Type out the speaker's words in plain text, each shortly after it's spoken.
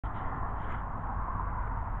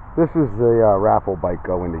This is the raffle bike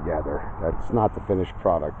going together. That's not the finished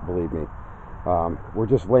product, believe me. We're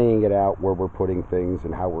just laying it out where we're putting things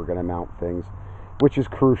and how we're going to mount things, which is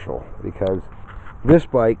crucial because this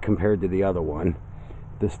bike compared to the other one,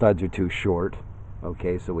 the studs are too short.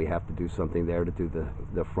 Okay, so we have to do something there to do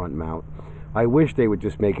the front mount. I wish they would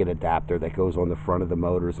just make an adapter that goes on the front of the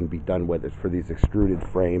motors and be done with it for these extruded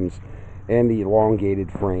frames and the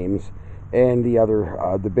elongated frames. And the other,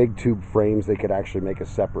 the big tube frames, they could actually make a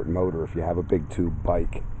separate motor if you have a big tube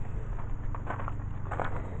bike.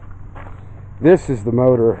 This is the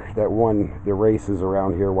motor that won the races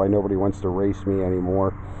around here, why nobody wants to race me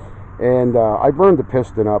anymore. And I burned the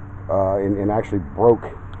piston up and actually broke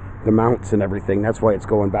the mounts and everything. That's why it's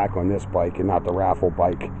going back on this bike and not the raffle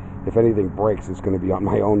bike. If anything breaks, it's going to be on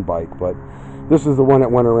my own bike. But this is the one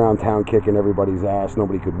that went around town kicking everybody's ass.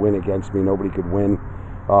 Nobody could win against me. Nobody could win.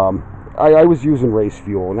 I was using race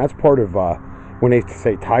fuel, and that's part of when they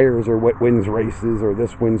say tires or what wins races or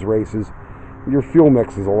this wins races. Your fuel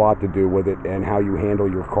mix has a lot to do with it and how you handle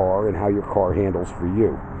your car and how your car handles for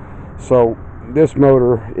you. So this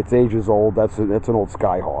motor, it's ages old. That's an old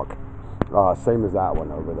Skyhawk. Same as that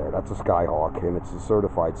one over there. That's a Skyhawk, and it's a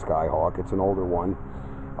certified Skyhawk. It's an older one.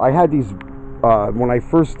 I had these when I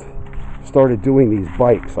first started doing these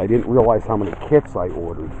bikes. I didn't realize how many kits I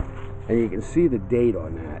ordered, and you can see the date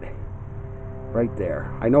on that right there.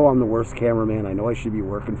 I know I'm the worst cameraman. I know I should be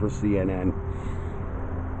working for CNN.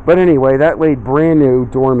 But anyway, that laid brand new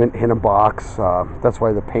dormant in a box. That's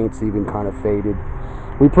why the paint's even kind of faded.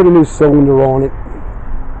 We put a new cylinder on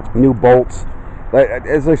it, new bolts.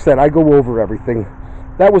 As I said, I go over everything.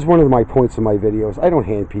 That was one of my points in my videos. I don't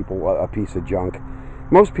hand people a piece of junk.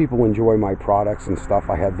 Most people enjoy my products and stuff.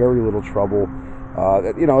 I have very little trouble.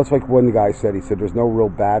 You know, it's like one guy said, he said, there's no real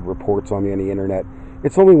bad reports on me on the internet.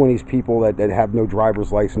 It's only when these people that have no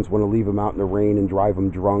driver's license want to leave them out in the rain and drive them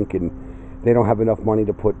drunk and they don't have enough money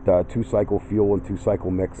to put 2-cycle fuel and 2-cycle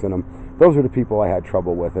mix in them. Those are the people I had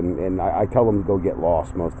trouble with, and I tell them to go get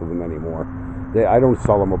lost, most of them anymore. I don't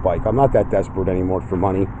sell them a bike. I'm not that desperate anymore for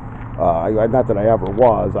money. Not that I ever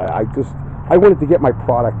was. I wanted to get my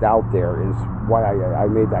product out there is why I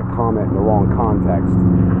made that comment in the wrong context.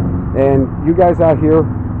 And you guys out here,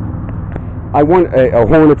 I want a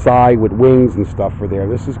Hornet's eye with wings and stuff for there.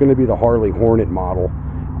 This is going to be the Harley Hornet model.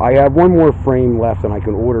 I have one more frame left and I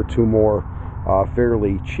can order 2 more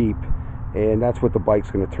fairly cheap. And that's what the bike's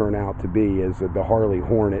going to turn out to be, is the Harley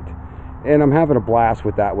Hornet. And I'm having a blast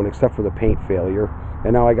with that one, except for the paint failure.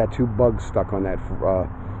 And now I got 2 bugs stuck on that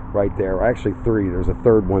right there. Actually 3. There's a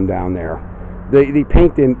 3rd one down there. The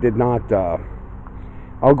paint did not...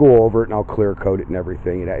 I'll go over it and I'll clear coat it and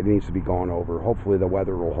everything. It needs to be gone over. Hopefully the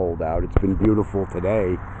weather will hold out. It's been beautiful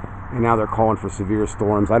today, and now they're calling for severe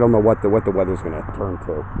storms. I don't know what the weather's going to turn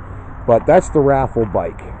to, but that's the raffle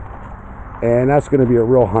bike, and that's going to be a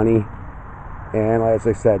real honey. And as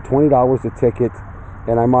I said, $20 a ticket,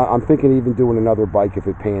 and I'm thinking even doing another bike if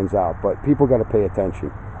it pans out. But people got to pay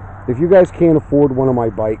attention. If you guys can't afford one of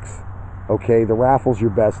my bikes, okay, the raffle's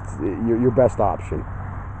your best option.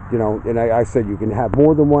 You know, and I said you can have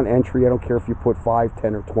more than one entry. I don't care if you put 5,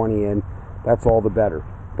 10, or 20 in. That's all the better.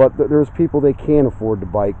 But there's people they can't afford the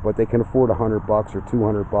bike, but they can afford $100 or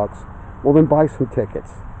 $200. Well, then buy some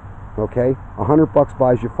tickets. Okay, $100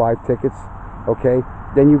 buys you 5 tickets. Okay,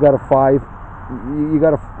 then you got a 5. You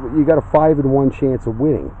got a 5 in 1 chance of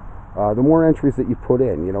winning. The more entries that you put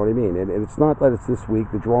in, you know what I mean. And it's not that it's this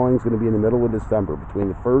week. The drawing's going to be in the middle of December, between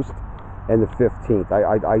the 1st and the 15th.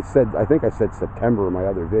 I think I said September in my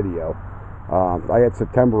other video. I had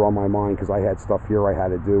September on my mind because I had stuff here I had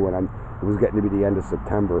to do, and it was getting to be the end of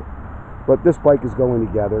September. But this bike is going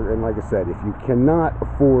together, and like I said, if you cannot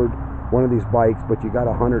afford one of these bikes, but you got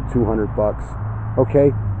 $100, $200,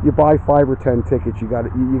 okay, you buy 5 or 10 tickets. You got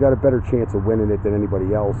a better chance of winning it than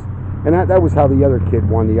anybody else. And that was how the other kid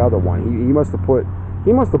won the other one. He must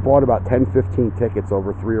have bought about 10, 15 tickets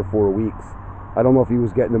over 3 or 4 weeks. I don't know if he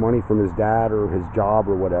was getting the money from his dad or his job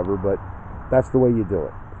or whatever, but that's the way you do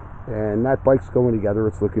it. And that bike's going together.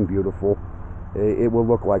 It's looking beautiful. It will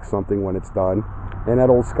look like something when it's done. And that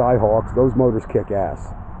old Skyhawks, those motors kick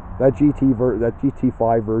ass. That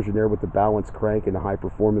GT5 version there with the balanced crank and the high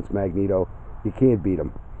performance magneto, you can't beat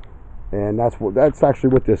them. And that's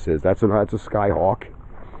actually what this is. That's a Skyhawk,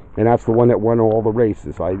 and that's the one that won all the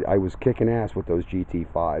races. I was kicking ass with those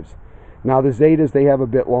GT5s. Now the Zetas, they have a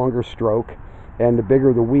bit longer stroke, and the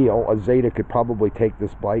bigger the wheel, a Zeta could probably take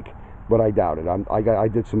this bike, but I doubt it. I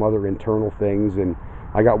did some other internal things, and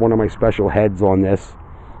I got one of my special heads on this.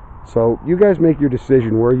 So you guys make your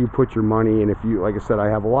decision where you put your money, and if you, like I said, I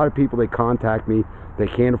have a lot of people, they contact me, they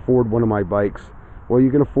can't afford one of my bikes. Well,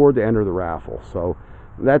 you can afford to enter the raffle. So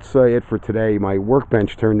that's it for today. My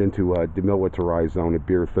workbench turned into a demilitarized zone at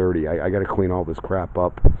Beer 30. I got to clean all this crap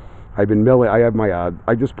up. I've been milling. I have my.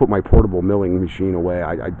 I just put my portable milling machine away.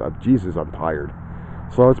 Jesus, I'm tired.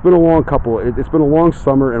 So it's been a long couple. It's been a long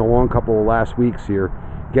summer and a long couple of last weeks here,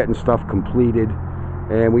 getting stuff completed.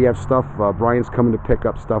 And we have stuff. Brian's coming to pick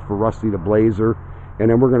up stuff for Rusty the Blazer, and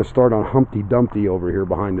then we're going to start on Humpty Dumpty over here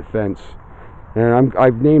behind the fence. And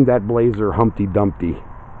I've named that Blazer Humpty Dumpty.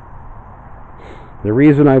 The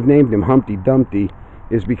reason I've named him Humpty Dumpty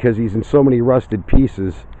is because he's in so many rusted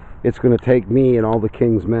pieces. It's going to take me and all the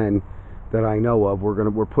King's men that I know of.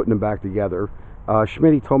 We're putting them back together.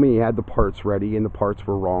 Schmitty told me he had the parts ready, and the parts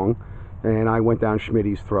were wrong. And I went down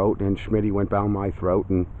Schmitty's throat, and Schmitty went down my throat,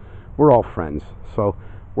 and we're all friends. So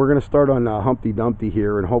we're going to start on Humpty Dumpty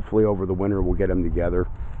here, and hopefully over the winter we'll get them together.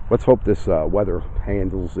 Let's hope this weather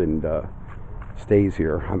handles and stays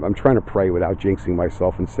here. I'm trying to pray without jinxing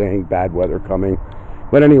myself and saying bad weather coming.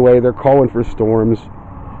 But anyway, they're calling for storms.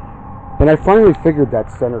 And I finally figured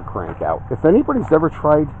that center crank out. If anybody's ever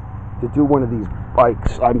tried to do one of these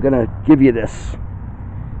bikes, I'm going to give you this.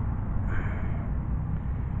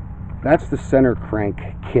 That's the center crank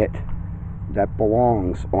kit that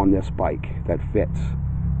belongs on this bike, that fits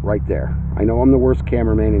right there. I know I'm the worst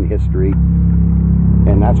cameraman in history,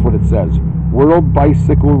 and that's what it says. World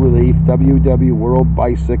Bicycle Relief,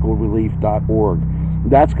 www.worldbicyclerelief.org.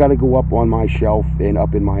 That's got to go up on my shelf and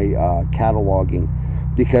up in my cataloging,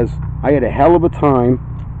 because I had a hell of a time.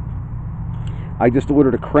 I just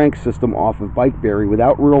ordered a crank system off of BikeBerry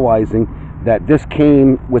without realizing that this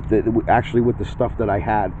came with the stuff that I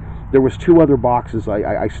had. There was 2 other boxes.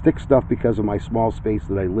 I stick stuff because of my small space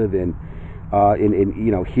that I live in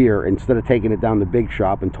here. Instead of taking it down the big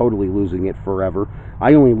shop and totally losing it forever,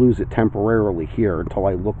 I only lose it temporarily here until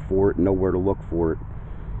I look for it and know where to look for it.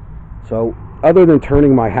 So other than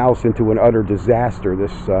turning my house into an utter disaster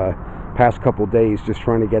this past couple days, just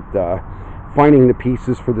trying to get finding the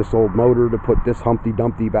pieces for this old motor to put this Humpty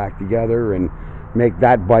Dumpty back together and make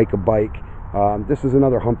that bike a bike, this is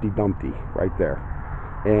another Humpty Dumpty right there.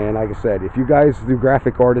 And like I said, if you guys do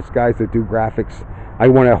graphic artists, guys that do graphics, I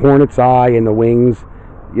want a hornet's eye and the wings,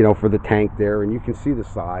 for the tank there, and you can see the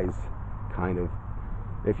size, kind of.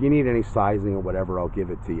 If you need any sizing or whatever, I'll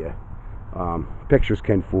give it to you. Pictures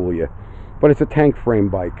can fool you, but it's a tank frame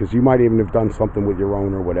bike, because you might even have done something with your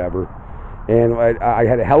own or whatever. And I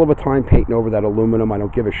had a hell of a time painting over that aluminum. I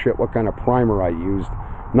don't give a shit what kind of primer I used.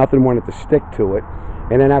 Nothing wanted to stick to it.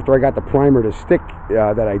 And then after I got the primer to stick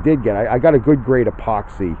that I did get, I got a good grade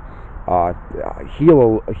epoxy,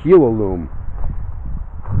 Healalum.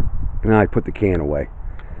 And I put the can away.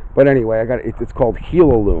 But anyway, I got it's called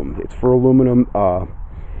Healalum. It's for aluminum,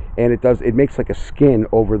 and it makes like a skin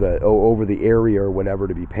over the area or whatever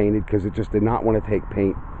to be painted, because it just did not want to take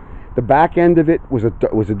paint. The back end of it was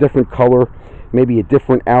a different color, maybe a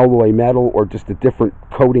different alloy metal, or just a different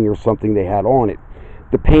coating or something they had on it.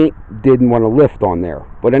 The paint didn't want to lift on there,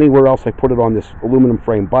 but anywhere else I put it on this aluminum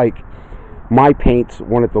frame bike, my paints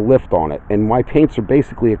wanted to lift on it. And my paints are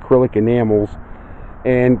basically acrylic enamels,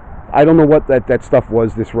 and I don't know what that stuff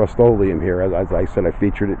was, this Rust-Oleum here. As I said, I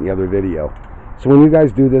featured it in the other video. So when you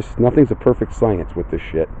guys do this, nothing's a perfect science with this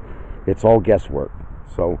shit. It's all guesswork.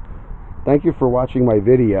 So thank you for watching my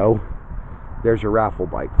video. There's your raffle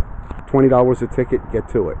bike. $20 a ticket, get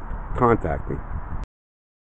to it. Contact me.